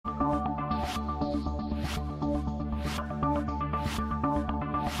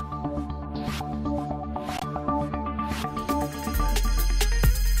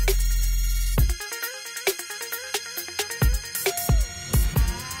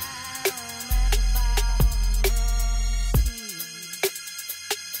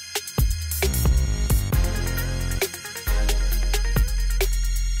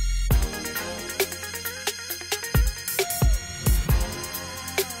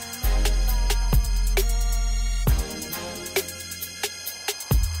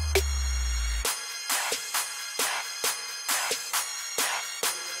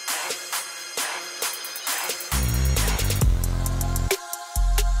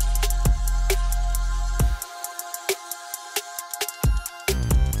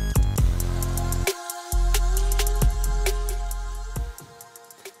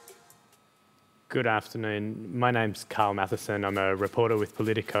good afternoon. My name's Karl Mathiesen. I'm a reporter with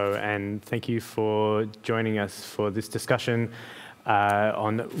Politico, and thank you for joining us for this discussion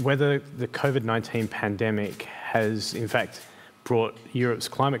on whether the COVID-19 pandemic has, in fact, brought Europe's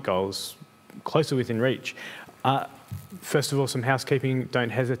climate goals closer within reach. First of all, some housekeeping.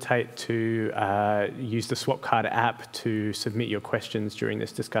 Don't hesitate to use the Swap Card app to submit your questions during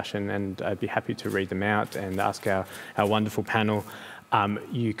this discussion, and I'd be happy to read them out and ask our wonderful panel.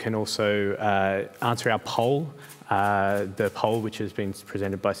 You can also answer our poll. The poll, which has been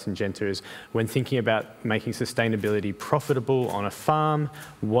presented by Syngenta, is when thinking about making sustainability profitable on a farm,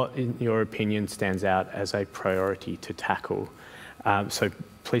 what, in your opinion, stands out as a priority to tackle? So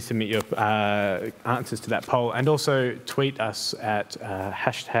please submit your answers to that poll, and also tweet us at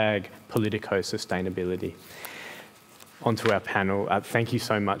hashtag Politico Sustainability. Onto our panel. Thank you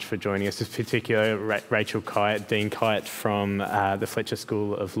so much for joining us, in particular Rachel Kyte, Dean Kyte from the Fletcher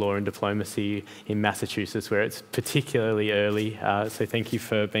School of Law and Diplomacy in Massachusetts, where it's particularly early. So thank you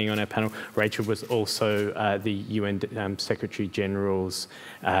for being on our panel. Rachel was also the UN Secretary General's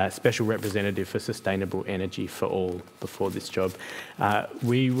Special Representative for Sustainable Energy for All before this job.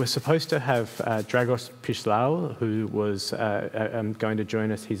 We were supposed to have Dragoș Pîslaru, who was going to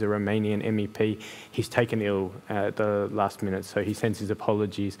join us. He's a Romanian MEP. He's taken ill the last minute, so he sends his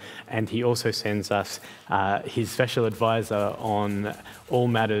apologies, and he also sends us his special advisor on all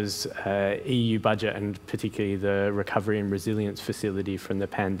matters EU budget, and particularly the Recovery and Resilience Facility from the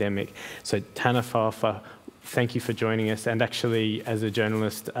pandemic. So Tana Fafa, thank you for joining us. And actually, as a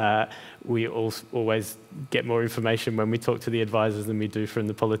journalist, we always get more information when we talk to the advisors than we do from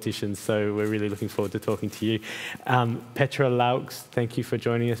the politicians, so we're really looking forward to talking to you. Petra Laux, thank you for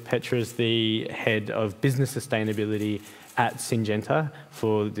joining us. Petra is the head of business sustainability at Syngenta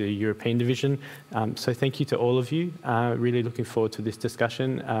for the European division. So thank you to all of you. Really looking forward to this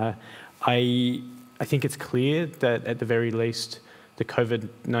discussion. I think it's clear that at the very least, the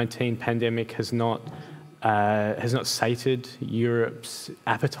COVID-19 pandemic has not sated Europe's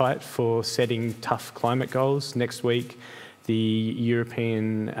appetite for setting tough climate goals. Next week, the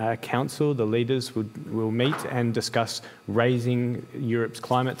European Council, the leaders will meet and discuss raising Europe's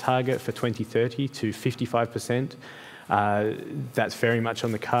climate target for 2030 to 55%. That's very much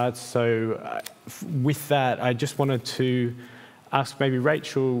on the cards. So with that, I just wanted to ask maybe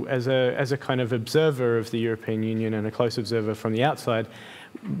Rachel, as a kind of observer of the European Union and a close observer from the outside,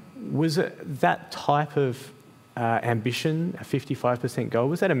 was that type of ambition, a 55% goal,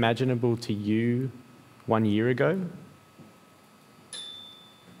 was that imaginable to you 1 year ago?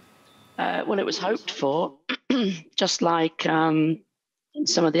 Well, it was hoped for, just like some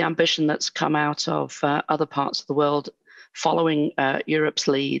of the ambition that's come out of other parts of the world following Europe's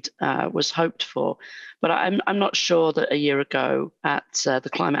lead was hoped for. But I'm not sure that a year ago at the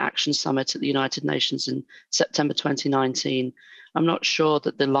Climate Action Summit at the United Nations in September 2019, I'm not sure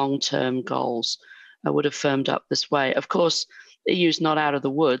that the long-term goals would have firmed up this way. Of course, the EU's not out of the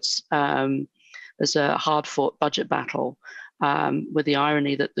woods. There's a hard-fought budget battle with the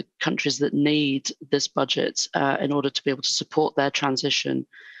irony that the countries that need this budget in order to be able to support their transition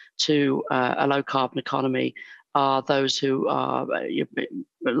to a low-carbon economy are those who are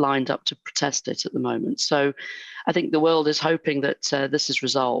lined up to protest it at the moment. So I think the world is hoping that this is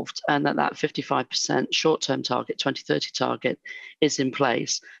resolved and that 55% short-term target, 2030 target, is in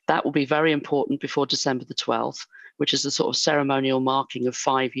place. That will be very important before December the 12th, which is the sort of ceremonial marking of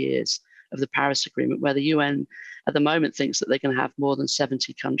 5 years of the Paris Agreement, where the UN at the moment thinks that they're going to have more than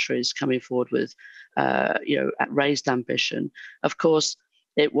 70 countries coming forward with raised ambition. Of course,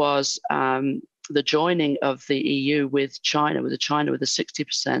 it was the joining of the EU with China with a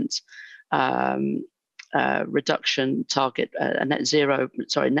 60% reduction target, a net zero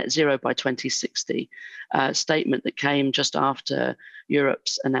by 2060 statement that came just after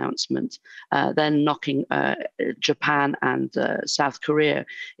Europe's announcement, then knocking Japan and South Korea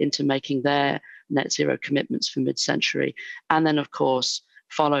into making their net zero commitments for mid-century, and then of course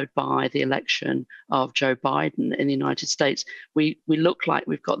followed by the election of Joe Biden in the United States. We look like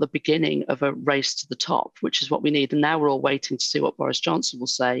we've got the beginning of a race to the top, which is what we need. And now we're all waiting to see what Boris Johnson will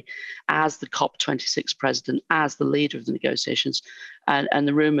say as the COP26 president, as the leader of the negotiations. And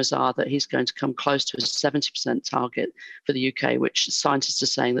the rumours are that he's going to come close to a 70% target for the UK, which scientists are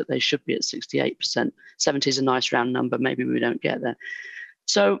saying that they should be at 68%. 70 is a nice round number. Maybe we don't get there.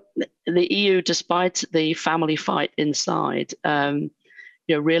 So the EU, despite the family fight inside,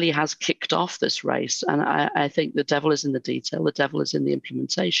 really has kicked off this race. And I think the devil is in the detail. The devil is in the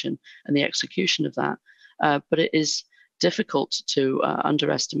implementation and the execution of that. But it is difficult to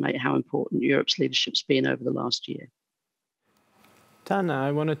underestimate how important Europe's leadership's been over the last year. Tana,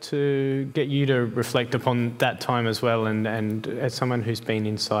 I wanted to get you to reflect upon that time as well, and as someone who's been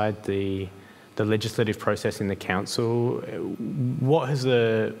inside the legislative process in the council, what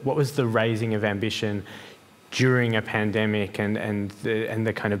was the raising of ambition during a pandemic and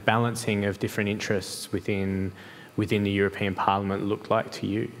the kind of balancing of different interests within the European Parliament look like to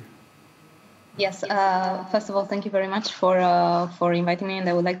you? Yes, first of all, thank you very much for inviting me, and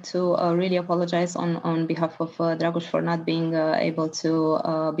I would like to really apologize on behalf of Dragoș for not being able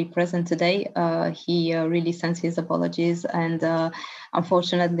to be present today. He really sends his apologies, and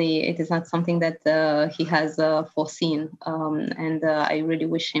unfortunately, it is not something that he has foreseen, and I really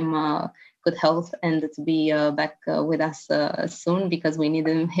wish him good health and to be back with us soon, because we need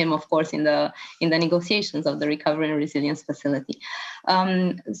him, of course, in the negotiations of the Recovery and Resilience Facility.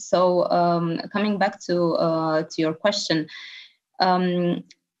 Coming back to your question,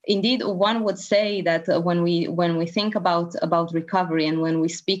 indeed, one would say that when we think about recovery, and when we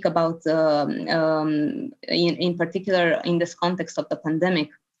speak about, in particular in this context of the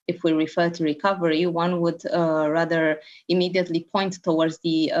pandemic, if we refer to recovery, one would rather immediately point towards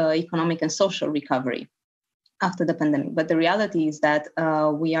the economic and social recovery after the pandemic. But the reality is that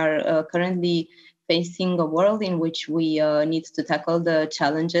we are currently facing a world in which we need to tackle the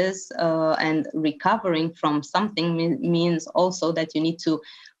challenges, and recovering from something means also that you need to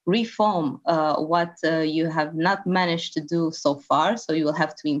reform what you have not managed to do so far. So you will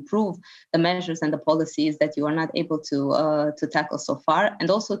have to improve the measures and the policies that you are not able to tackle so far, and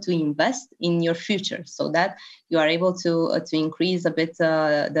also to invest in your future, so that you are able to increase a bit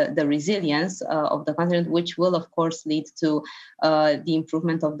the resilience of the continent, which will of course lead to the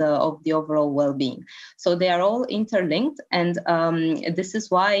improvement of the overall well-being. So they are all interlinked, and this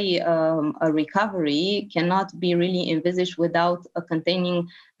is why a recovery cannot be really envisaged without containing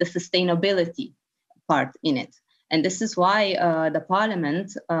the sustainability part in it. And this is why the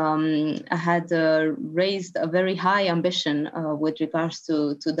Parliament had raised a very high ambition with regards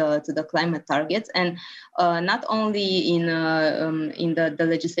to the climate targets, and not only in the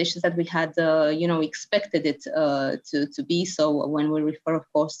legislations that we had expected it to be. So when we refer,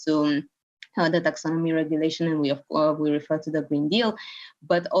 of course, to the taxonomy regulation, and we refer to the Green Deal,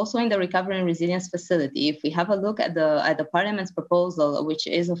 but also in the Recovery and Resilience Facility. If we have a look at the Parliament's proposal, which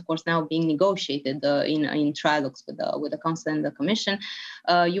is of course now being negotiated in trilogues with the Council and the Commission,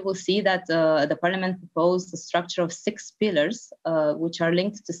 you will see that the Parliament proposed a structure of 6 pillars, which are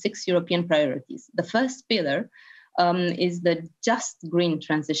linked to 6 European priorities. The first pillar is the just green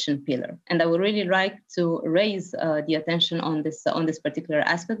transition pillar, and I would really like to raise the attention on this particular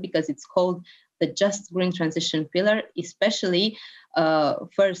aspect, because it's called the just green transition pillar, especially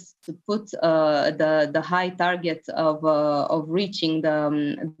first to put the high target of reaching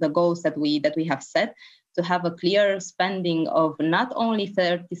the goals that we have set, to have a clear spending of not only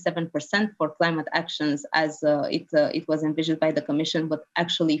 37% for climate actions as it was envisioned by the Commission, but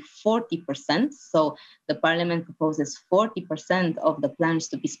actually 40%. So the Parliament proposes 40% of the plans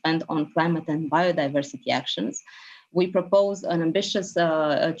to be spent on climate and biodiversity actions. We propose an ambitious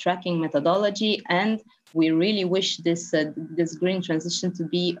tracking methodology, and we really wish this green transition to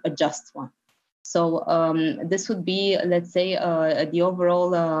be a just one. So this would be, let's say, the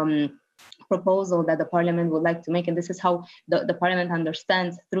overall proposal that the Parliament would like to make, and this is how the Parliament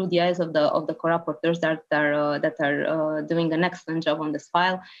understands, through the eyes of the co-rapporteurs that are doing an excellent job on this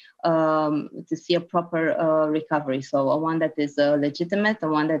file, to see a proper recovery. So a one that is legitimate, a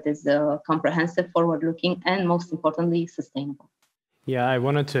one that is comprehensive, forward-looking, and most importantly, sustainable. Yeah, I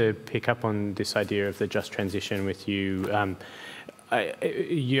wanted to pick up on this idea of the just transition with you.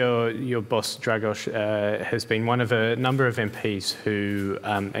 Your boss, Dragoș, has been one of a number of MPs who,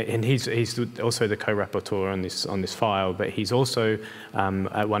 and he's also the co-rapporteur on this file, but he's also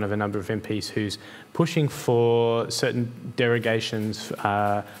one of a number of MPs who's pushing for certain derogations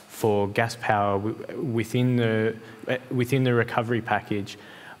for gas power within the recovery package,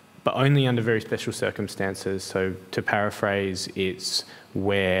 but only under very special circumstances. So to paraphrase, it's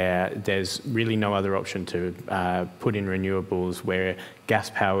where there's really no other option to put in renewables, where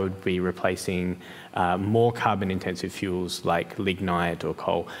gas power would be replacing more carbon-intensive fuels like lignite or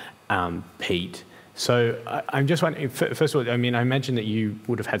coal, peat. So I'm just wondering, first of all, I mean, I imagine that you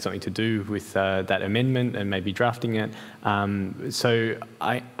would have had something to do with that amendment and maybe drafting it. So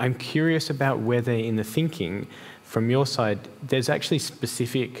I'm curious about whether in the thinking from your side, there's actually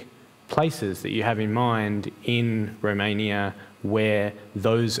specific places that you have in mind in Romania where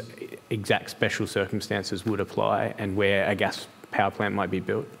those exact special circumstances would apply and where a gas power plant might be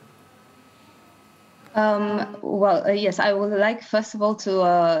built? Yes, I would like first of all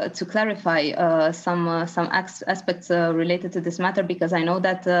to clarify some aspects related to this matter, because I know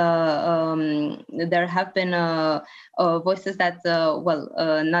that there have been voices that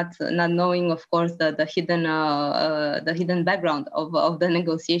not knowing, of course, the hidden background of the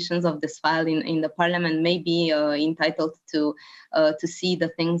negotiations of this file in the parliament may be entitled to see the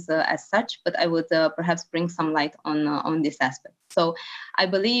things as such, but I would perhaps bring some light on this aspect. So I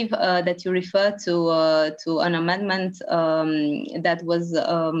believe that you refer to an amendment that was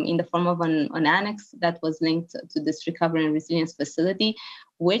in the form of an annex that was linked to this recovery and resilience facility,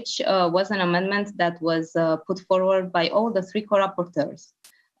 which was an amendment that was put forward by all the three co-rapporteurs.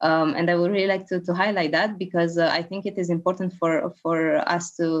 And I would really like to highlight that, because I think it is important for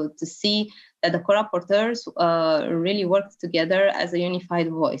us to see that the co-rapporteurs really worked together as a unified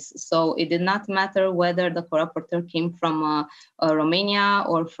voice. So it did not matter whether the co-rapporteur came from Romania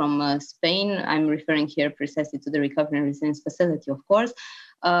or from Spain. I'm referring here precisely to the Recovery and Resilience Facility, of course.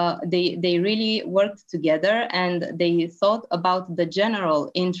 They really worked together, and they thought about the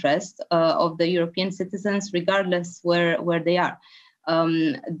general interest of the European citizens, regardless where they are.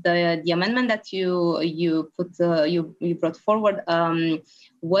 The amendment that you brought forward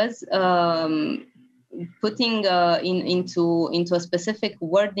was putting into a specific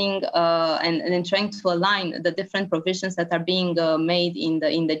wording and then trying to align the different provisions that are being made in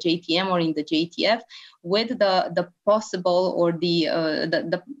the JTM or in the JTF with the possible or the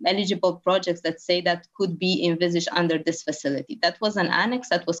eligible projects that say that could be envisaged under this facility. That was an annex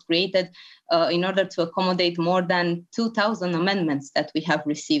that was created in order to accommodate more than 2,000 amendments that we have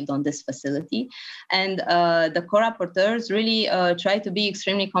received on this facility. And the co-rapporteurs really try to be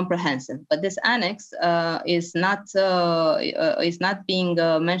extremely comprehensive. But this annex is not being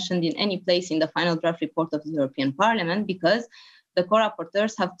mentioned in any place in the final draft report of the European Parliament, because the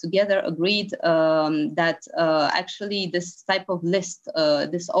co-rapporteurs have together agreed that actually this type of list,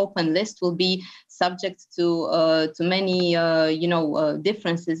 this open list, will be subject to many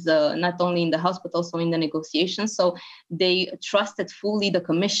differences, not only in the House but also in the negotiations. So they trusted fully the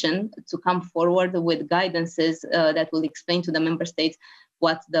Commission to come forward with guidances that will explain to the member states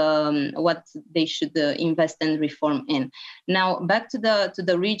what they should invest and reform in. Now, back to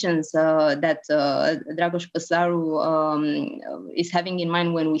the regions that Dragoș Pîslaru is having in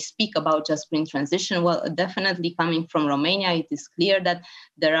mind when we speak about just green transition. Well, definitely coming from Romania, it is clear that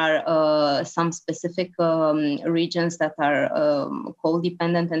there are some specific regions that are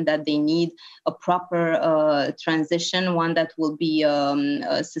coal-dependent and that they need a proper transition, one that will be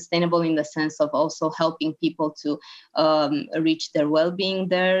sustainable in the sense of also helping people to reach their well-being.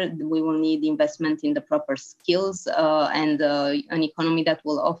 There, we will need investment in the proper skills and an economy that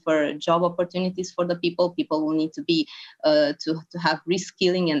will offer job opportunities for the people. People will need to be to have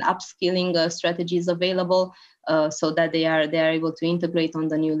reskilling and upskilling strategies available so that they are able to integrate on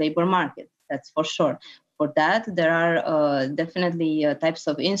the new labor market. That's for sure. For that, there are definitely types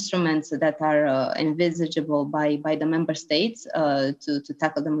of instruments that are envisageable by the member states to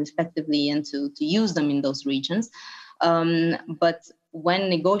tackle them respectively and to use them in those regions. But when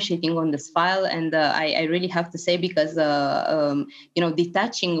negotiating on this file, and I really have to say, because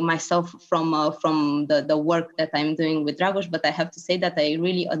detaching myself from the work that I'm doing with Dragoș, but I have to say that I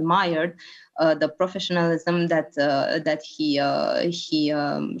really admired the professionalism that he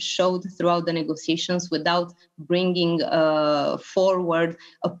showed throughout the negotiations, without bringing forward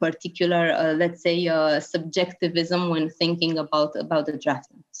a particular, let's say, subjectivism when thinking about the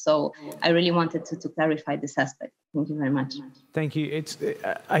drafting. So I really wanted to clarify this aspect. Thank you very much. Thank you.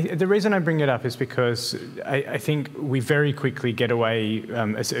 The reason I bring it up is because I think we very quickly get away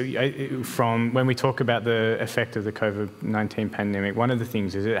from, when we talk about the effect of the COVID-19 pandemic, one of the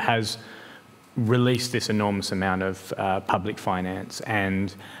things is it has released this enormous amount of public finance,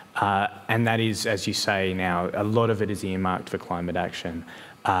 and that is, as you say now, a lot of it is earmarked for climate action.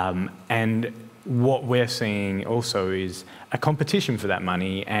 And what we're seeing also is a competition for that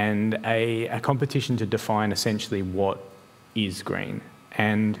money, and a competition to define essentially what is green.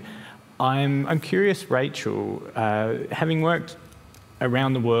 And I'm curious, Rachel, having worked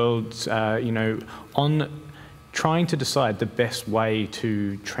around the world, on trying to decide the best way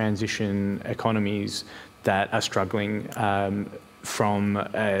to transition economies that are struggling from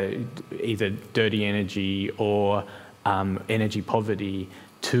either dirty energy or energy poverty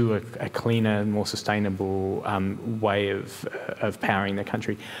to a cleaner, more sustainable way of powering the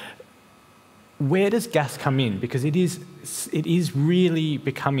country. Where does gas come in? Because it is really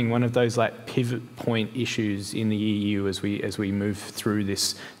becoming one of those like pivot point issues in the EU as we move through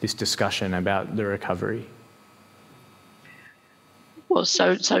this discussion about the recovery. Well,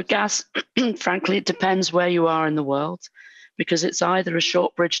 so gas, frankly, it depends where you are in the world, because it's either a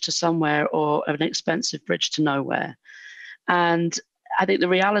short bridge to somewhere or an expensive bridge to nowhere. And I think the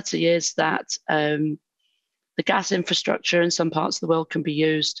reality is that the gas infrastructure in some parts of the world can be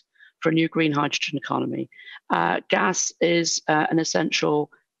used for a new green hydrogen economy. Gas is an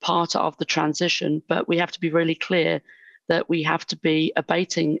essential part of the transition, but we have to be really clear that we have to be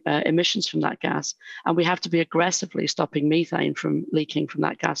abating emissions from that gas, and we have to be aggressively stopping methane from leaking from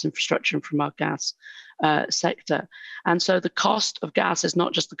that gas infrastructure and from our gas sector. And so the cost of gas is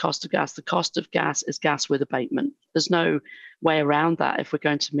not just the cost of gas. The cost of gas is gas with abatement. There's no way around that if we're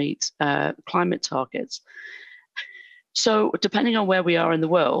going to meet climate targets. So depending on where we are in the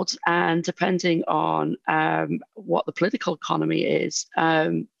world and depending on what the political economy is,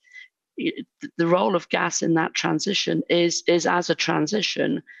 the role of gas in that transition is as a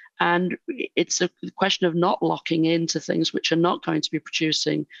transition. And it's a question of not locking into things which are not going to be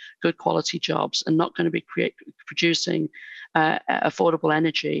producing good quality jobs and not going to be producing affordable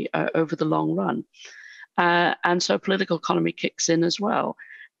energy over the long run. And so political economy kicks in as well.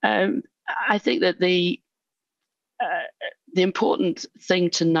 I think that the important thing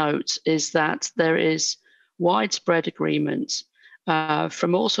to note is that there is widespread agreement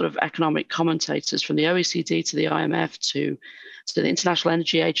from all sort of economic commentators, from the OECD to the IMF to the International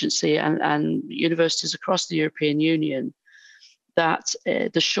Energy Agency and universities across the European Union, that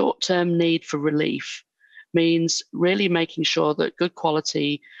the short-term need for relief means really making sure that good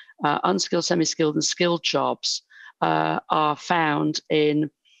quality, unskilled, semi-skilled and skilled jobs are found in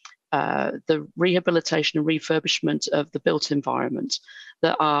the rehabilitation and refurbishment of the built environment,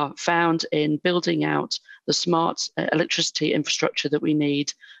 that are found in building out the smart electricity infrastructure that we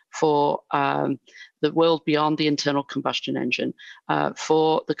need for the world beyond the internal combustion engine,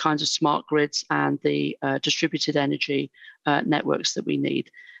 for the kinds of smart grids and the distributed energy networks that we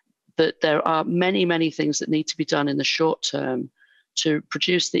need. That there are many, many things that need to be done in the short term to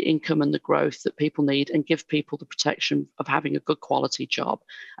produce the income and the growth that people need and give people the protection of having a good quality job.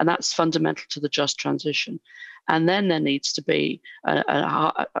 And that's fundamental to the just transition. And then there needs to be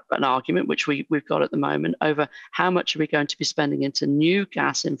an argument, which we've got at the moment, over how much are we going to be spending into new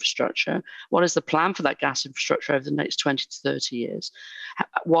gas infrastructure? What is the plan for that gas infrastructure over the next 20 to 30 years?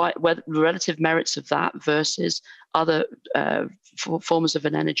 Whether the relative merits of that versus other forms of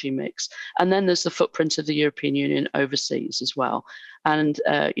an energy mix. And then there's the footprint of the European Union overseas as well. And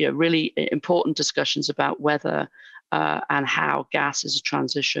really important discussions about whether and how gas is a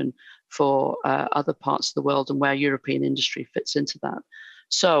transition for other parts of the world and where European industry fits into that.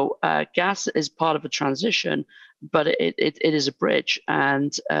 So gas is part of a transition, but it is a bridge,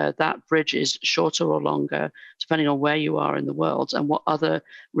 and that bridge is shorter or longer depending on where you are in the world and what other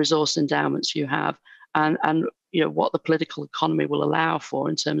resource endowments you have, and what the political economy will allow for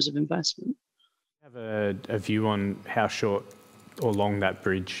in terms of investment. Do you have a view on how short or long that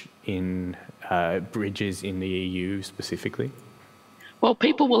bridge is in the EU specifically? Well,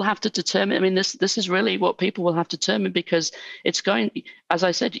 people will have to determine. I mean, this is really what people will have to determine, because it's going, as I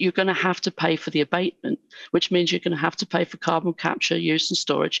said, you're going to have to pay for the abatement, which means you're going to have to pay for carbon capture, use and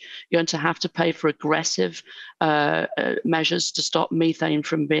storage. You're going to have to pay for aggressive measures to stop methane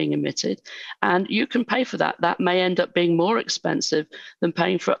from being emitted. And you can pay for that. That may end up being more expensive than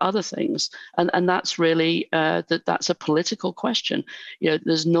paying for other things. And that's really, that's a political question.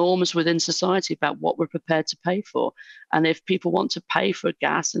 There's norms within society about what we're prepared to pay for. And if people want to pay for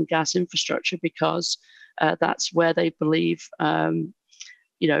gas and gas infrastructure because that's where they believe a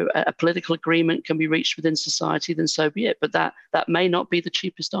political agreement can be reached within society, then so be it. But that may not be the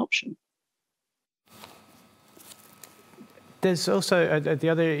cheapest option. There's also the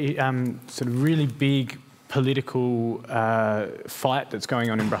other sort of really big political fight that's going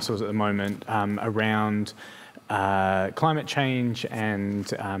on in Brussels at the moment around climate change and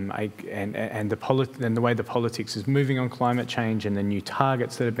the way the politics is moving on climate change, and the new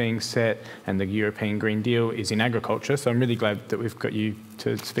targets that are being set, and the European Green Deal is in agriculture. So I'm really glad that we've got you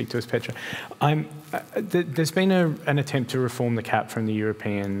to speak to us, Petra. There's been an attempt to reform the CAP from the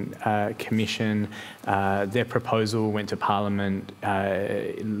European Commission. Their proposal went to Parliament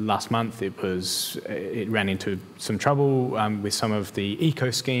last month. It ran into some trouble with some of the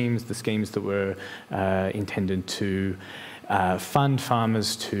eco schemes, the schemes that were intended to fund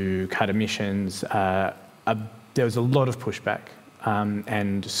farmers to cut emissions. There was a lot of pushback,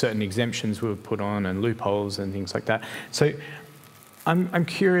 and certain exemptions were put on, and loopholes and things like that. So I'm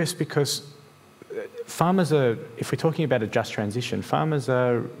curious, because farmers are, if we're talking about a just transition, farmers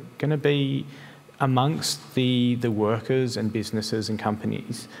are going to be amongst the workers and businesses and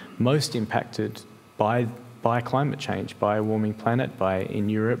companies most impacted by by climate change, by a warming planet. In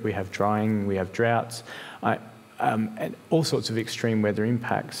Europe, we have drying, we have droughts, and all sorts of extreme weather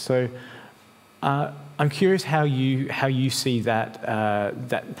impacts. So I'm curious how you see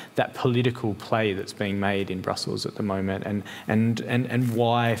that political play that's being made in Brussels at the moment, and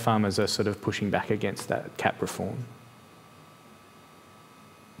why farmers are sort of pushing back against that CAP reform.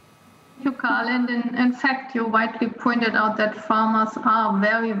 Thank you, Karl. And in fact, you rightly pointed out that farmers are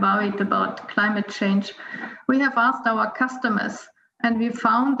very worried about climate change. We have asked our customers, and we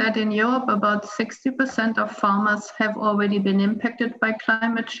found that in Europe, about 60% of farmers have already been impacted by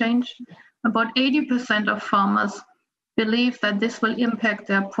climate change. About 80% of farmers believe that this will impact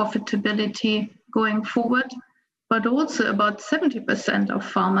their profitability going forward, but also about 70% of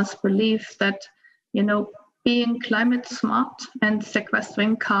farmers believe that, being climate smart and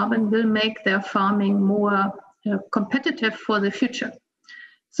sequestering carbon will make their farming more competitive for the future.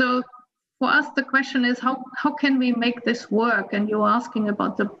 So for us, the question is, how can we make this work? And you're asking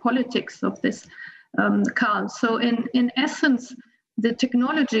about the politics of this, Karl. So in essence, the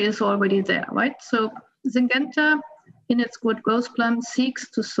technology is already there, right? So Syngenta, in its Good Growth Plan, seeks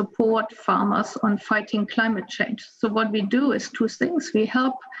to support farmers on fighting climate change. So what we do is two things. We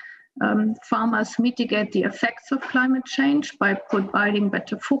help farmers mitigate the effects of climate change by providing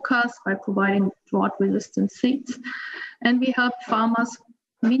better forecasts, by providing drought-resistant seeds. And we help farmers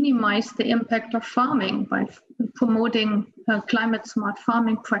minimize the impact of farming by promoting climate-smart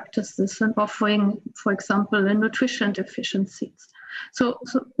farming practices and offering, for example, nutrition-efficient seeds. So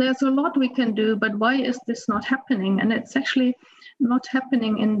there's a lot we can do, but why is this not happening? And it's actually not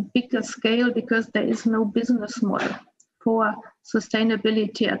happening in bigger scale because there is no business model for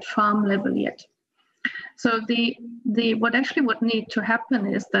sustainability at farm level yet. So what actually would need to happen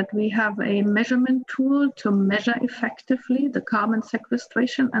is that we have a measurement tool to measure effectively the carbon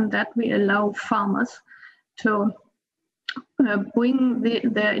sequestration, and that we allow farmers to bring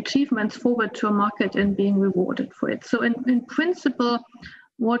their achievements forward to a market and being rewarded for it. So in principle,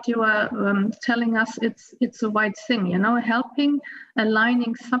 what you are telling us, it's the right thing, helping,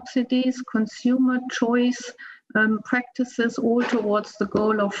 aligning subsidies, consumer choice, practices all towards the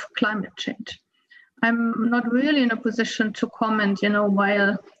goal of climate change. I'm not really in a position to comment,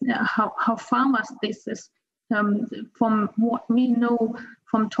 how farmers this is. From what we know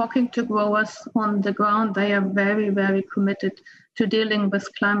from talking to growers on the ground, they are very, very committed to dealing with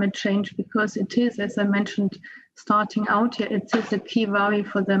climate change because it is, as I mentioned, starting out here, it is a key worry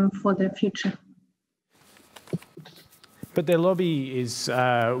for them for their future. But their lobby is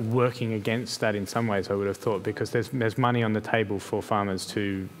working against that in some ways, I would have thought, because there's money on the table for farmers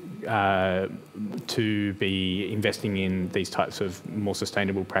to be investing in these types of more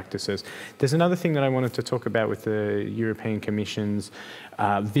sustainable practices. There's another thing that I wanted to talk about with the European Commission's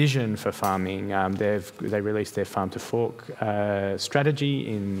vision for farming. They released their Farm to Fork strategy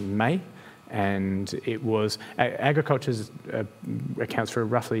in May. And it was, agriculture accounts for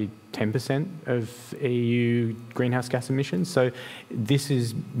roughly 10% of EU greenhouse gas emissions. So this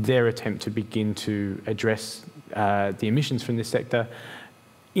is their attempt to begin to address the emissions from this sector.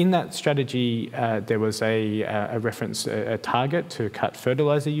 In that strategy, there was a reference, a target to cut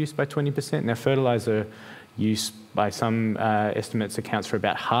fertiliser use by 20%. Now, fertiliser use by some estimates accounts for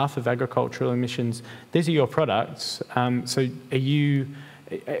about half of agricultural emissions. These are your products. So are you...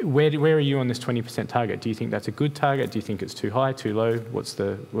 Where are you on this 20% target? Do you think that's a good target? Do you think it's too high, too low? What's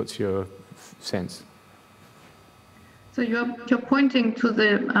your sense? So you're pointing to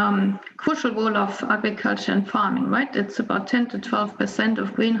the crucial role of agriculture and farming, right? It's about 10 to 12%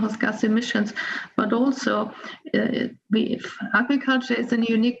 of greenhouse gas emissions, but also agriculture is in a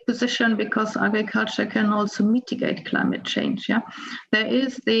unique position because agriculture can also mitigate climate change. Yeah, there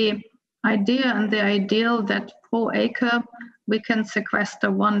is the idea and the ideal that per acre we can sequester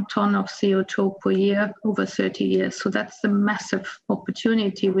 1 ton of CO2 per year over 30 years. So that's the massive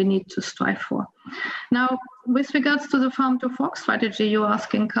opportunity we need to strive for. Now, with regards to the Farm to Fork strategy, you're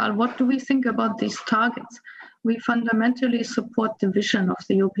asking, Karl, what do we think about these targets? We fundamentally support the vision of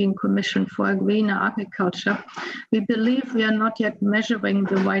the European Commission for a greener agriculture. We believe we are not yet measuring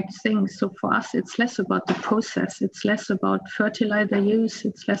the right things. So for us, it's less about the process. It's less about fertilizer use.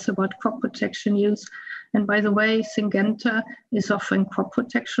 It's less about crop protection use. And by the way, Syngenta is offering crop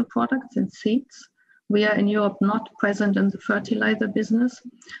protection products and seeds. We are in Europe not present in the fertilizer business,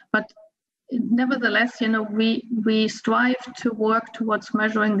 but nevertheless, we strive to work towards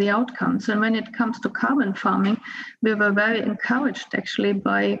measuring the outcomes. And when it comes to carbon farming, we were very encouraged actually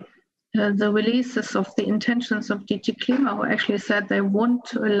by the releases of the intentions of DG Klima, who actually said they want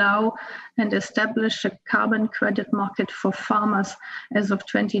to allow and establish a carbon credit market for farmers as of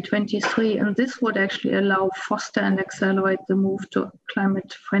 2023. And this would actually allow, foster and accelerate the move to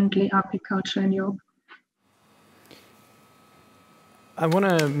climate-friendly agriculture in Europe. I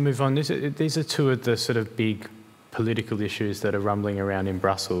want to move on. These are two of the sort of big political issues that are rumbling around in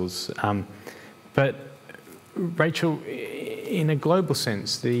Brussels. But Rachel, in a global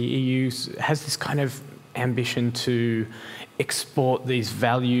sense, the EU has this kind of ambition to export these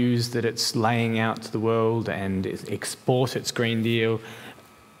values that it's laying out to the world and export its Green Deal.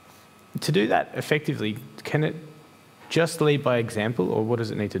 To do that effectively, can it just lead by example, or what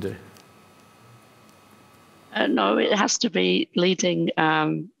does it need to do? No, it has to be leading,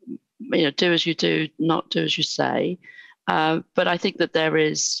 do as you do, not do as you say. But I think that there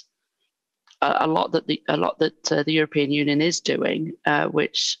is a lot that the European Union is doing,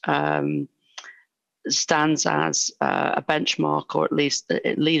 which stands as a benchmark, or at least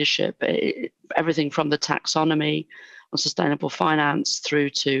leadership. Everything from the taxonomy on sustainable finance through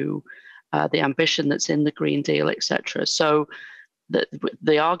to the ambition that's in the Green Deal, etc. So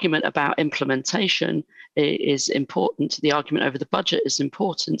the argument about implementation is important. The argument over the budget is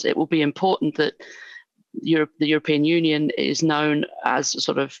important. It will be important that the European Union is known as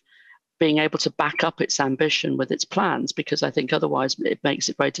sort of being able to back up its ambition with its plans, because I think otherwise it makes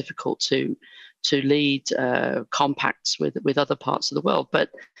it very difficult to lead compacts with other parts of the world.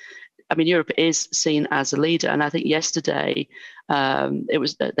 But I mean, Europe is seen as a leader, and I think yesterday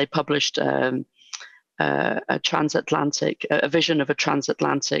they published a vision of a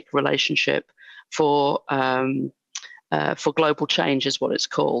transatlantic relationship for global change, is what it's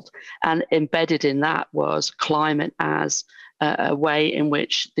called, and embedded in that was climate as a way in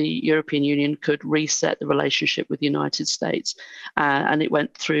which the European Union could reset the relationship with the United States. And it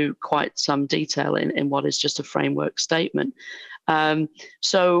went through quite some detail in what is just a framework statement.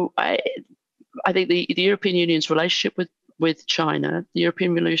 So I think the European Union's relationship with China, the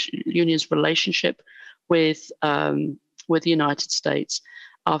European Union's relationship with the United States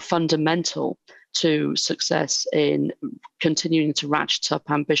are fundamental to success in continuing to ratchet up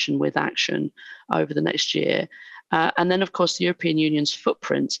ambition with action over the next year. And then, of course, the European Union's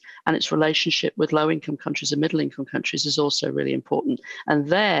footprint and its relationship with low-income countries and middle-income countries is also really important. And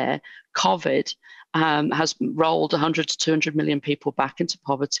there, COVID has rolled 100 to 200 million people back into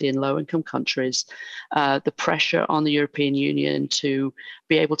poverty in low-income countries. The pressure on the European Union to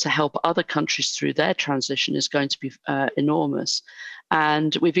be able to help other countries through their transition is going to be enormous.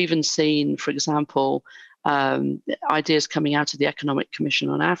 And we've even seen, for example, ideas coming out of the Economic Commission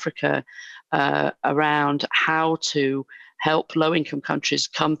on Africa around how to help low-income countries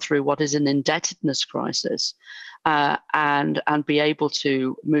come through what is an indebtedness crisis and be able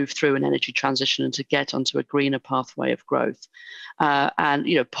to move through an energy transition and to get onto a greener pathway of growth. And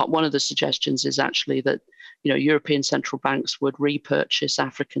one of the suggestions is actually that European central banks would repurchase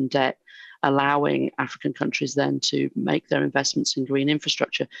African debt, allowing African countries then to make their investments in green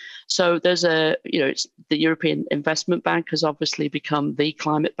infrastructure. So there's the European Investment Bank has obviously become the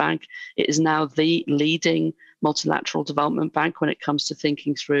climate bank. It is now the leading multilateral development bank when it comes to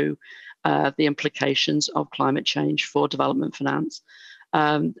thinking through the implications of climate change for development finance.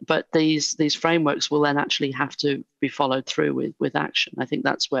 But these frameworks will then actually have to be followed through with action. I think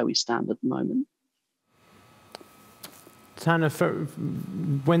that's where we stand at the moment. Tana,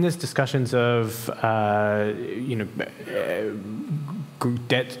 when there's discussions of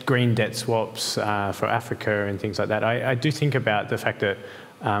green debt swaps for Africa and things like that, I do think about the fact that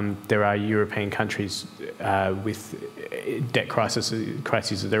there are European countries with debt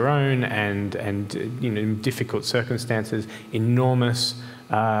crises of their own and difficult circumstances, enormous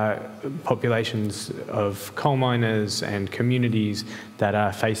populations of coal miners and communities that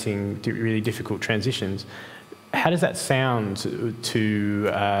are facing really difficult transitions. How does that sound to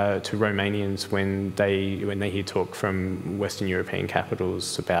Romanians when they hear talk from Western European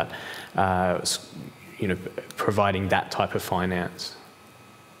capitals about providing that type of finance?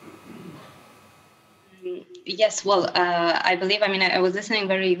 Yes, well, I believe. I mean, I was listening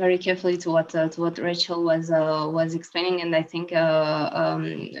very, very carefully to what Rachel was explaining, and I think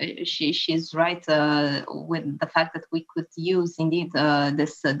she's right with the fact that we could use indeed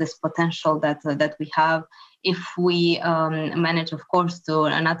this potential that we have if we manage, of course, to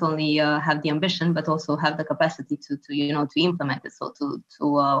not only have the ambition but also have the capacity to implement it, so to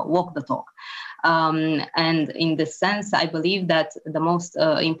walk the talk. And in this sense, I believe that the most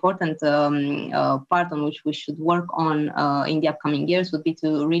important part on which we should work on in the upcoming years would be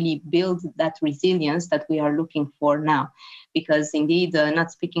to really build that resilience that we are looking for now. Because indeed,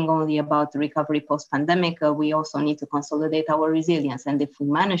 not speaking only about the recovery post-pandemic, we also need to consolidate our resilience. And if we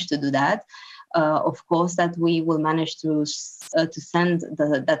manage to do that, of course, that we will manage to send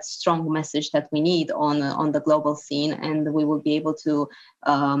that strong message that we need on the global scene, and we will be able to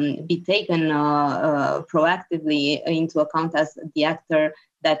be taken proactively into account as the actor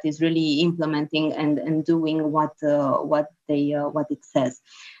that is really implementing and doing what it says.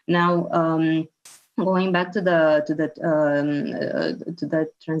 Now, going back to the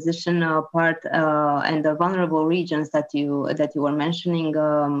transition part and the vulnerable regions that you were mentioning,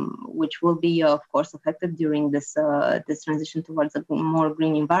 which will be of course affected during this transition towards a more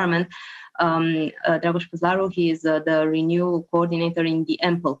green environment. Dragoș Pîslaru, he is the Renew coordinator in the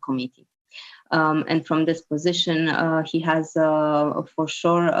EMPL committee. And from this position, he has for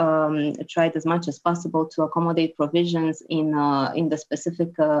sure tried as much as possible to accommodate provisions in the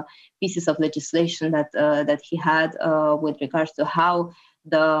specific pieces of legislation that he had with regards to how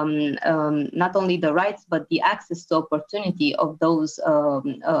the not only the rights but the access to opportunity of those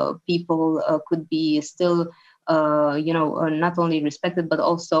people could be still not only respected but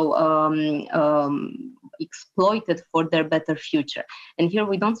also exploited for their better future. And here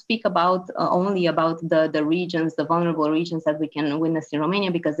we don't speak about only about the regions, the vulnerable regions that we can witness in Romania,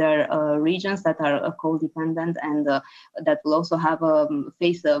 because there are regions that are coal-dependent and that will also have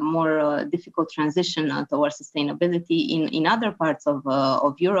face a more difficult transition towards sustainability in other parts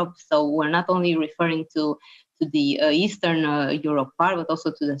of Europe. So we're not only referring to the Eastern Europe part, but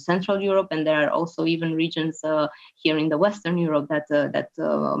also to the Central Europe, and there are also even regions here in the Western Europe that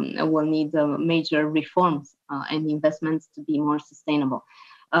will need major reforms and investments to be more sustainable.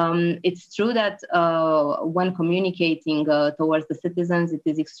 It's true that when communicating towards the citizens, it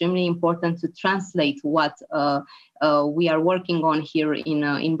is extremely important to translate what we are working on here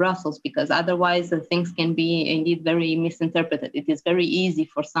in Brussels, because otherwise things can be indeed very misinterpreted. It is very easy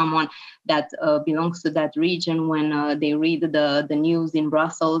for someone that belongs to that region, when they read the news in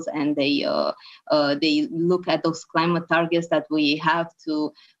Brussels and they look at those climate targets that we have,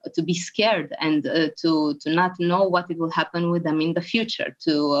 to be scared and to not know what it will happen with them in the future,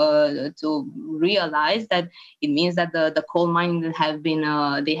 to realize that it means that the coal mine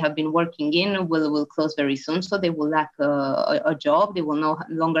that they have been working in will close very soon, so they will lack a job. They will no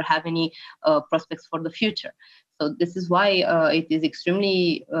longer have any prospects for the future. So this is why it is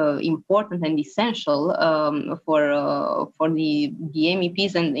extremely important and essential for the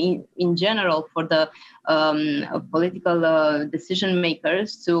MEPs and in general for the political decision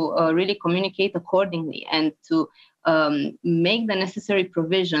makers to really communicate accordingly and to make the necessary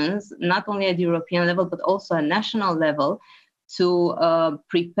provisions, not only at the European level, but also at national level, to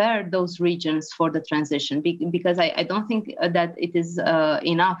prepare those regions for the transition, because I don't think that it is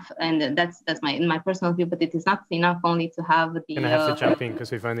enough, and that's my personal view, but it is not enough only to have the... I'm going to have to jump in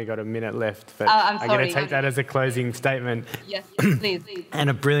because we've only got a minute left, but I'm going to take that as a closing statement. Yes, please. And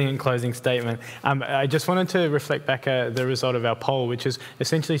a brilliant closing statement. I just wanted to reflect back at the result of our poll, which has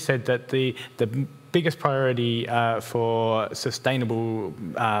essentially said that the biggest priority for sustainable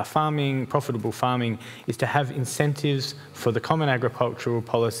farming, profitable farming, is to have incentives for the common agricultural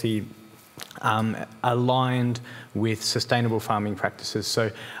policy aligned with sustainable farming practices.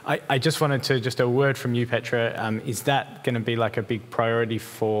 So I just wanted to, just a word from you, Petra, is that going to be like a big priority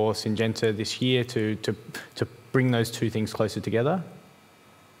for Syngenta this year to bring those two things closer together?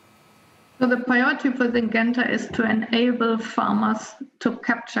 So the priority for Syngenta is to enable farmers to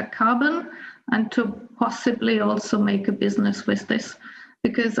capture carbon and to possibly also make a business with this.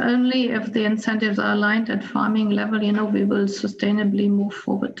 Because only if the incentives are aligned at farming level, we will sustainably move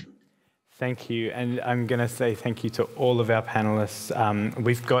forward. Thank you, and I'm going to say thank you to all of our panelists.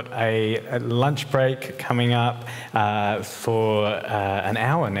 We've got a lunch break coming up for an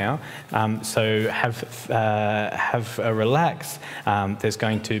hour now, so have a relax. There's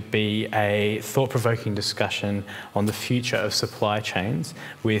going to be a thought-provoking discussion on the future of supply chains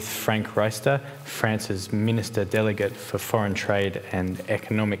with Frank Reister, France's Minister Delegate for Foreign Trade and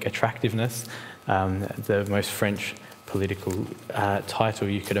Economic Attractiveness, the most French political title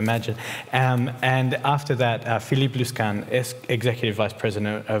you could imagine. And after that, Philippe Luscan, Executive Vice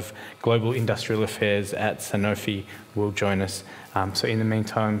President of Global Industrial Affairs at Sanofi, will join us. So in the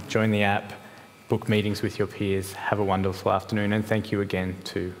meantime, join the app, book meetings with your peers, have a wonderful afternoon, and thank you again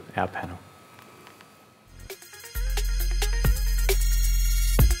to our panel.